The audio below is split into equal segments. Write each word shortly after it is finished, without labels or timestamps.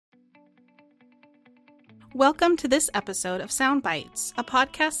Welcome to this episode of Sound Bites, a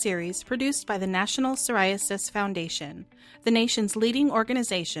podcast series produced by the National Psoriasis Foundation, the nation's leading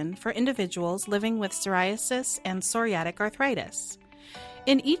organization for individuals living with psoriasis and psoriatic arthritis.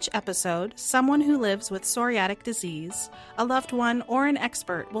 In each episode, someone who lives with psoriatic disease, a loved one, or an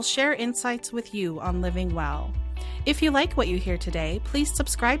expert will share insights with you on living well. If you like what you hear today, please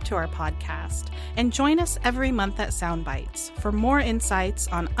subscribe to our podcast and join us every month at Sound Bites for more insights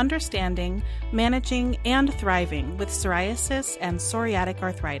on understanding, managing, and thriving with psoriasis and psoriatic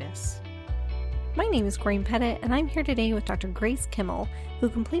arthritis. My name is Corinne Pettit, and I'm here today with Dr. Grace Kimmel, who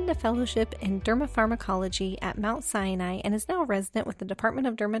completed a fellowship in dermapharmacology at Mount Sinai and is now a resident with the Department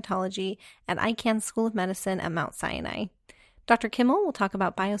of Dermatology at Icahn School of Medicine at Mount Sinai. Dr. Kimmel will talk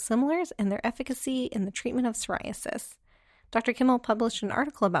about biosimilars and their efficacy in the treatment of psoriasis. Dr. Kimmel published an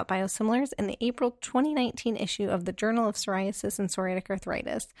article about biosimilars in the April 2019 issue of the Journal of Psoriasis and Psoriatic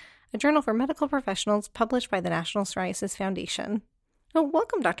Arthritis, a journal for medical professionals published by the National Psoriasis Foundation. Well,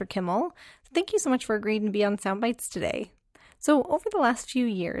 welcome, Dr. Kimmel. Thank you so much for agreeing to be on Sound Bites today. So over the last few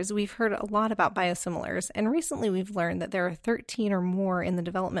years, we've heard a lot about biosimilars, and recently we've learned that there are 13 or more in the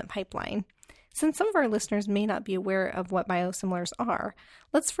development pipeline. Since some of our listeners may not be aware of what biosimilars are,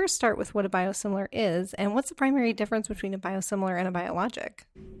 let's first start with what a biosimilar is and what's the primary difference between a biosimilar and a biologic.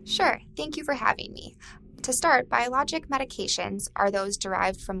 Sure. Thank you for having me. To start, biologic medications are those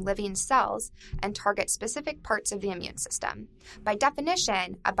derived from living cells and target specific parts of the immune system. By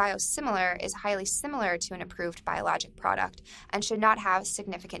definition, a biosimilar is highly similar to an approved biologic product and should not have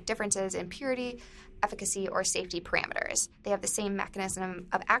significant differences in purity, efficacy, or safety parameters. They have the same mechanism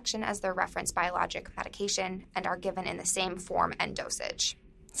of action as their reference biologic medication and are given in the same form and dosage.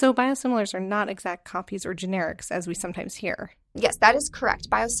 So biosimilars are not exact copies or generics, as we sometimes hear. Yes, that is correct.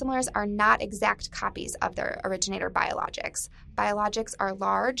 Biosimilars are not exact copies of their originator biologics. Biologics are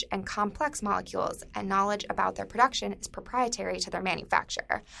large and complex molecules, and knowledge about their production is proprietary to their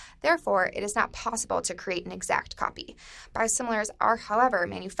manufacturer. Therefore, it is not possible to create an exact copy. Biosimilars are, however,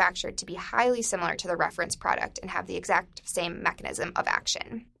 manufactured to be highly similar to the reference product and have the exact same mechanism of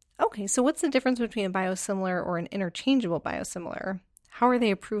action. Okay, so what's the difference between a biosimilar or an interchangeable biosimilar? How are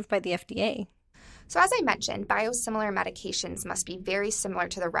they approved by the FDA? So as I mentioned, biosimilar medications must be very similar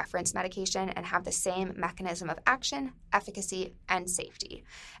to the reference medication and have the same mechanism of action, efficacy, and safety.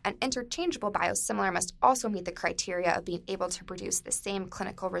 An interchangeable biosimilar must also meet the criteria of being able to produce the same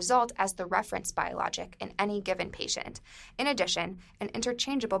clinical result as the reference biologic in any given patient. In addition, an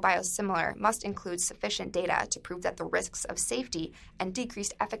interchangeable biosimilar must include sufficient data to prove that the risks of safety and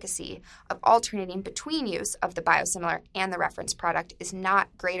decreased efficacy of alternating between use of the biosimilar and the reference product is not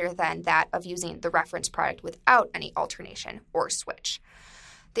greater than that of using the reference product without any alternation or switch.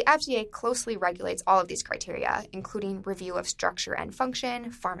 The FDA closely regulates all of these criteria, including review of structure and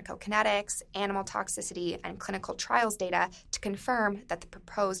function, pharmacokinetics, animal toxicity, and clinical trials data to confirm that the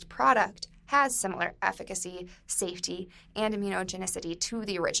proposed product has similar efficacy, safety, and immunogenicity to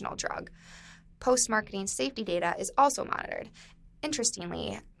the original drug. Post-marketing safety data is also monitored.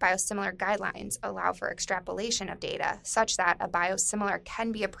 Interestingly, biosimilar guidelines allow for extrapolation of data such that a biosimilar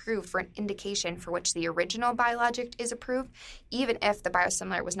can be approved for an indication for which the original biologic is approved, even if the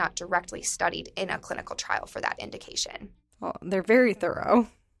biosimilar was not directly studied in a clinical trial for that indication. Well, they're very thorough.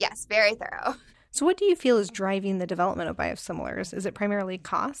 Yes, very thorough. So what do you feel is driving the development of biosimilars? Is it primarily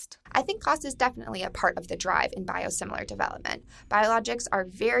cost? I think cost is definitely a part of the drive in biosimilar development. Biologics are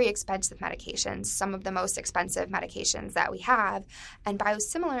very expensive medications, some of the most expensive medications that we have, and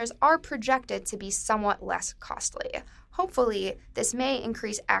biosimilars are projected to be somewhat less costly. Hopefully, this may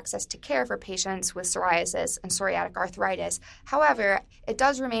increase access to care for patients with psoriasis and psoriatic arthritis. However, it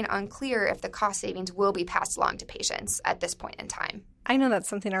does remain unclear if the cost savings will be passed along to patients at this point in time. I know that's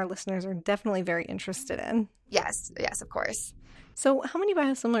something our listeners are definitely very interested in. Yes, of course. So how many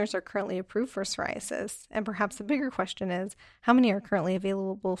biosimilars are currently approved for psoriasis? And perhaps the bigger question is, how many are currently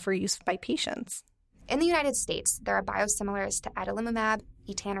available for use by patients? In the United States, there are biosimilars to adalimumab,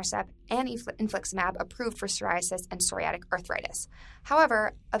 etanercept, and infliximab approved for psoriasis and psoriatic arthritis.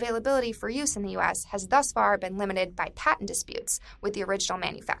 However, availability for use in the U.S. has thus far been limited by patent disputes with the original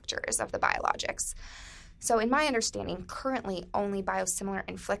manufacturers of the biologics. So in my understanding, currently only biosimilar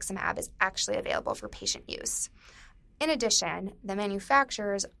infliximab is actually available for patient use. In addition, the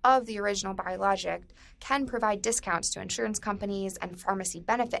manufacturers of the original biologic can provide discounts to insurance companies and pharmacy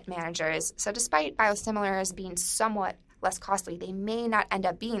benefit managers, so despite biosimilars being somewhat less costly, they may not end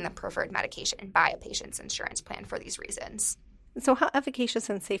up being the preferred medication by a patient's insurance plan for these reasons. So how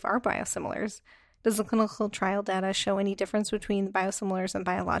efficacious and safe are biosimilars? Does the clinical trial data show any difference between biosimilars and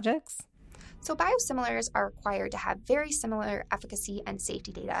biologics? So biosimilars are required to have very similar efficacy and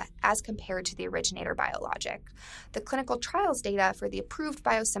safety data as compared to the originator biologic. The clinical trials data for the approved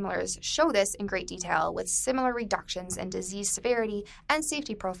biosimilars show this in great detail, with similar reductions in disease severity and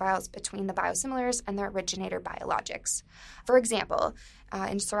safety profiles between the biosimilars and their originator biologics. For example,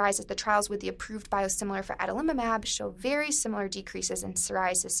 in psoriasis, the trials with the approved biosimilar for adalimumab show very similar decreases in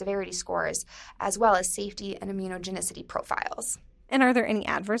psoriasis severity scores, as well as safety and immunogenicity profiles. And are there any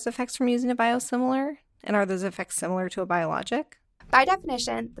adverse effects from using a biosimilar? And are those effects similar to a biologic? By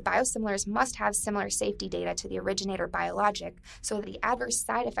definition, the biosimilars must have similar safety data to the originator biologic, so that the adverse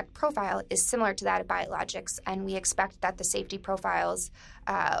side effect profile is similar to that of biologics, and we expect that the safety profiles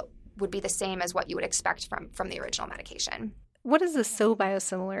would be the same as what you would expect from the original medication. What is the SO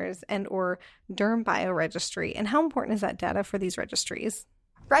biosimilars and or Derm Bio registry, and how important is that data for these registries?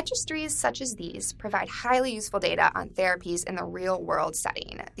 Registries such as these provide highly useful data on therapies in the real-world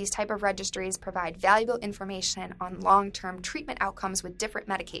setting. These type of registries provide valuable information on long-term treatment outcomes with different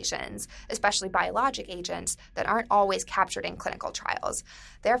medications, especially biologic agents, that aren't always captured in clinical trials.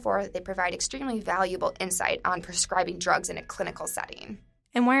 Therefore, they provide extremely valuable insight on prescribing drugs in a clinical setting.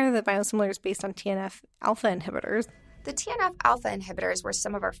 And why are the biosimilars based on TNF-alpha inhibitors? The TNF-alpha inhibitors were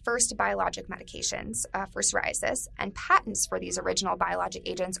some of our first biologic medications for psoriasis, and patents for these original biologic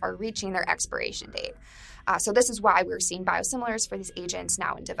agents are reaching their expiration date. So this is why we're seeing biosimilars for these agents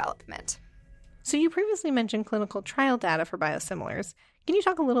now in development. So you previously mentioned clinical trial data for biosimilars. Can you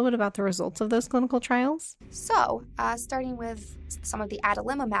talk a little bit about the results of those clinical trials? So, starting with some of the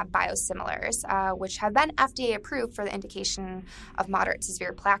adalimumab biosimilars, which have been FDA approved for the indication of moderate to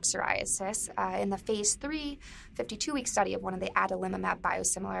severe plaque psoriasis. In the phase 3 52-week study of one of the adalimumab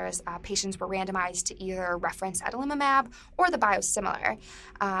biosimilars, patients were randomized to either reference adalimumab or the biosimilar.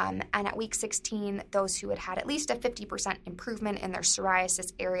 And at week 16, those who had at least a 50% improvement in their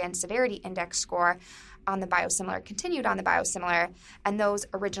psoriasis area and severity index score on the biosimilar continued on the biosimilar, and those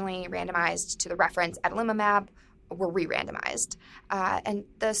originally randomized to the reference adalimumab were re-randomized. And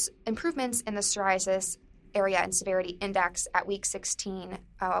the improvements in the psoriasis area and severity index at week 16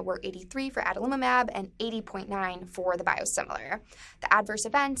 were 83 for adalimumab and 80.9 for the biosimilar. The adverse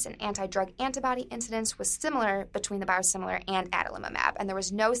events and anti-drug antibody incidence was similar between the biosimilar and adalimumab, and there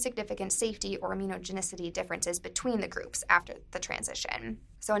was no significant safety or immunogenicity differences between the groups after the transition.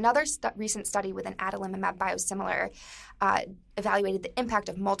 So another recent study with an adalimumab biosimilar evaluated the impact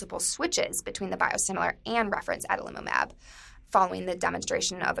of multiple switches between the biosimilar and reference adalimumab, following the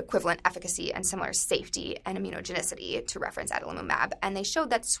demonstration of equivalent efficacy and similar safety and immunogenicity to reference adalimumab. And they showed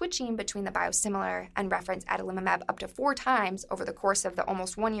that switching between the biosimilar and reference adalimumab up to 4 times over the course of the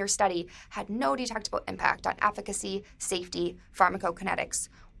almost 1-year study had no detectable impact on efficacy, safety, pharmacokinetics,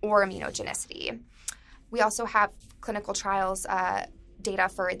 or immunogenicity. We also have clinical trials data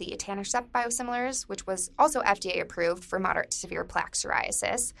for the etanercept biosimilars, which was also FDA approved for moderate to severe plaque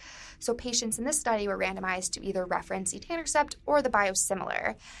psoriasis. So patients in this study were randomized to either reference etanercept or the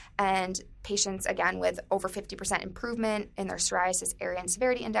biosimilar. And patients, again, with over 50% improvement in their psoriasis area and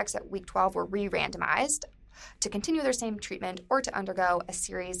severity index at week 12 were re-randomized to continue their same treatment or to undergo a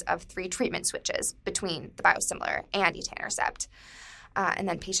series of 3 treatment switches between the biosimilar and etanercept. And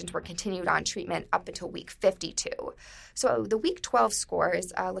then patients were continued on treatment up until week 52. So the week 12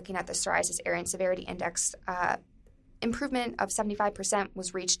 scores, looking at the psoriasis area and severity index, improvement of 75%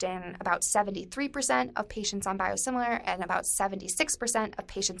 was reached in about 73% of patients on biosimilar and about 76% of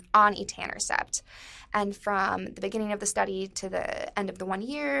patients on etanercept. And from the beginning of the study to the end of the 1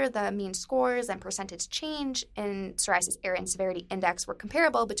 year, the mean scores and percentage change in psoriasis area and severity index were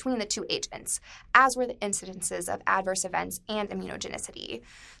comparable between the 2 agents, as were the incidences of adverse events and immunogenicity.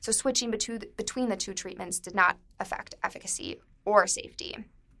 So switching between the 2 treatments did not affect efficacy or safety.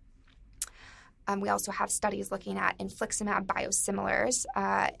 We also have studies looking at infliximab biosimilars.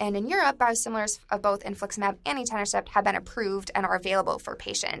 And in Europe, biosimilars of both infliximab and etanercept have been approved and are available for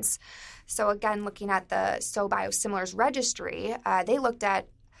patients. So again, looking at the SO biosimilars registry, they looked at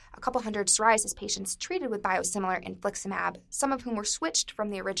a couple hundred psoriasis patients treated with biosimilar infliximab, some of whom were switched from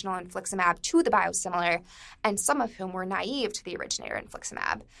the original infliximab to the biosimilar, and some of whom were naive to the originator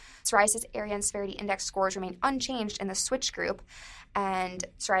infliximab. Psoriasis area and severity index scores remain unchanged in the switch group, and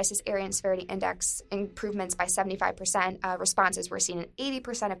psoriasis area and severity index improvements by 75% responses were seen in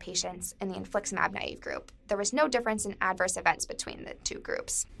 80% of patients in the infliximab naive group. There was no difference in adverse events between the 2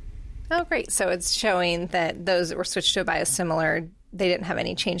 groups. Oh, great. So it's showing that those that were switched to a biosimilar, they didn't have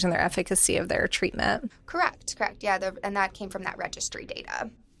any change in their efficacy of their treatment. Correct. Yeah, and that came from that registry data.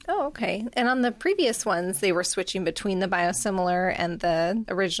 Oh, okay. And on the previous ones, they were switching between the biosimilar and the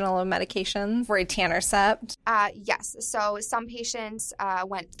original medications for etanercept? Yes. So some patients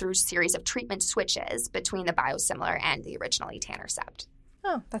went through a series of treatment switches between the biosimilar and the original etanercept.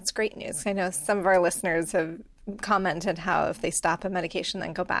 Oh, that's great news. I know some of our listeners have commented how if they stop a medication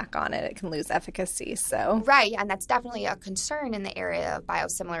then go back on it, it can lose efficacy. So right, and that's definitely a concern in the area of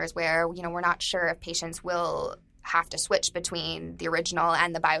biosimilars where, we're not sure if patients will have to switch between the original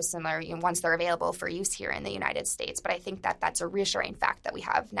and the biosimilar once they're available for use here in the United States. But I think that that's a reassuring fact that we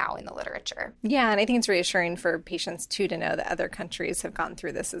have now in the literature. Yeah, and I think it's reassuring for patients, too, to know that other countries have gone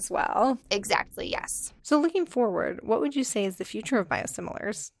through this as well. Exactly, yes. So looking forward, what would you say is the future of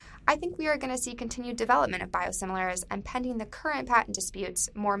biosimilars? I think we are going to see continued development of biosimilars, and pending the current patent disputes,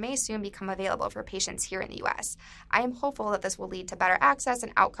 more may soon become available for patients here in the U.S. I am hopeful that this will lead to better access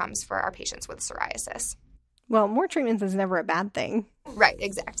and outcomes for our patients with psoriasis. Well, more treatments is never a bad thing. Right,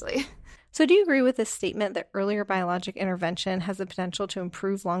 exactly. So do you agree with this statement that earlier biologic intervention has the potential to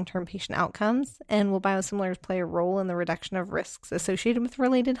improve long-term patient outcomes? And will biosimilars play a role in the reduction of risks associated with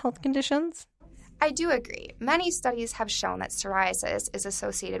related health conditions? I do agree. Many studies have shown that psoriasis is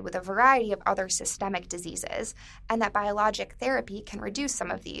associated with a variety of other systemic diseases, and that biologic therapy can reduce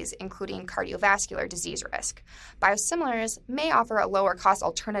some of these, including cardiovascular disease risk. Biosimilars may offer a lower-cost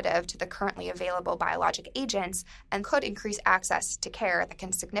alternative to the currently available biologic agents and could increase access to care that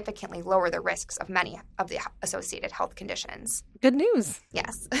can significantly lower the risks of many of the associated health conditions. Good news.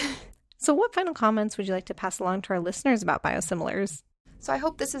 Yes. So what final comments would you like to pass along to our listeners about biosimilars? So I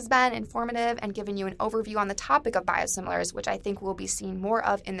hope this has been informative and given you an overview on the topic of biosimilars, which I think we'll be seeing more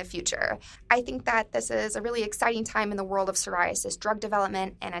of in the future. I think that this is a really exciting time in the world of psoriasis drug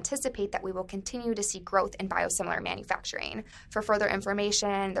development and anticipate that we will continue to see growth in biosimilar manufacturing. For further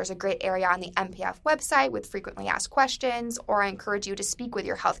information, there's a great area on the MPF website with frequently asked questions, or I encourage you to speak with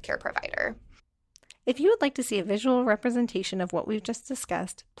your healthcare provider. If you would like to see a visual representation of what we've just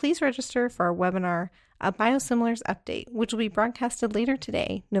discussed, please register for our webinar, A Biosimilars Update, which will be broadcasted later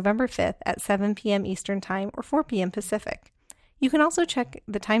today, November 5th at 7 p.m. Eastern Time or 4 p.m. Pacific. You can also check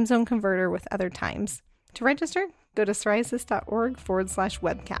the time zone converter with other times. To register, go to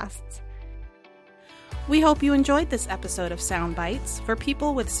psoriasis.org/webcasts. We hope you enjoyed this episode of Sound Bites for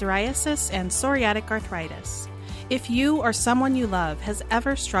people with psoriasis and psoriatic arthritis. If you or someone you love has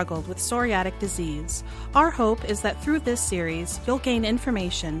ever struggled with psoriatic disease, our hope is that through this series, you'll gain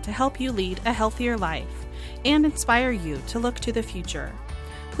information to help you lead a healthier life and inspire you to look to the future.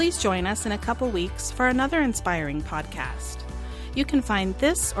 Please join us in a couple weeks for another inspiring podcast. You can find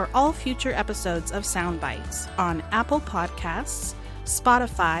this or all future episodes of Sound Bites on Apple Podcasts,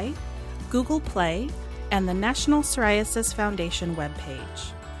 Spotify, Google Play, and the National Psoriasis Foundation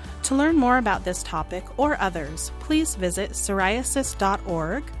webpage. To learn more about this topic or others, please visit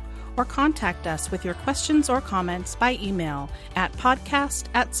psoriasis.org or contact us with your questions or comments by email at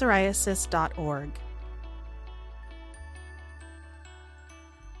podcast@psoriasis.org.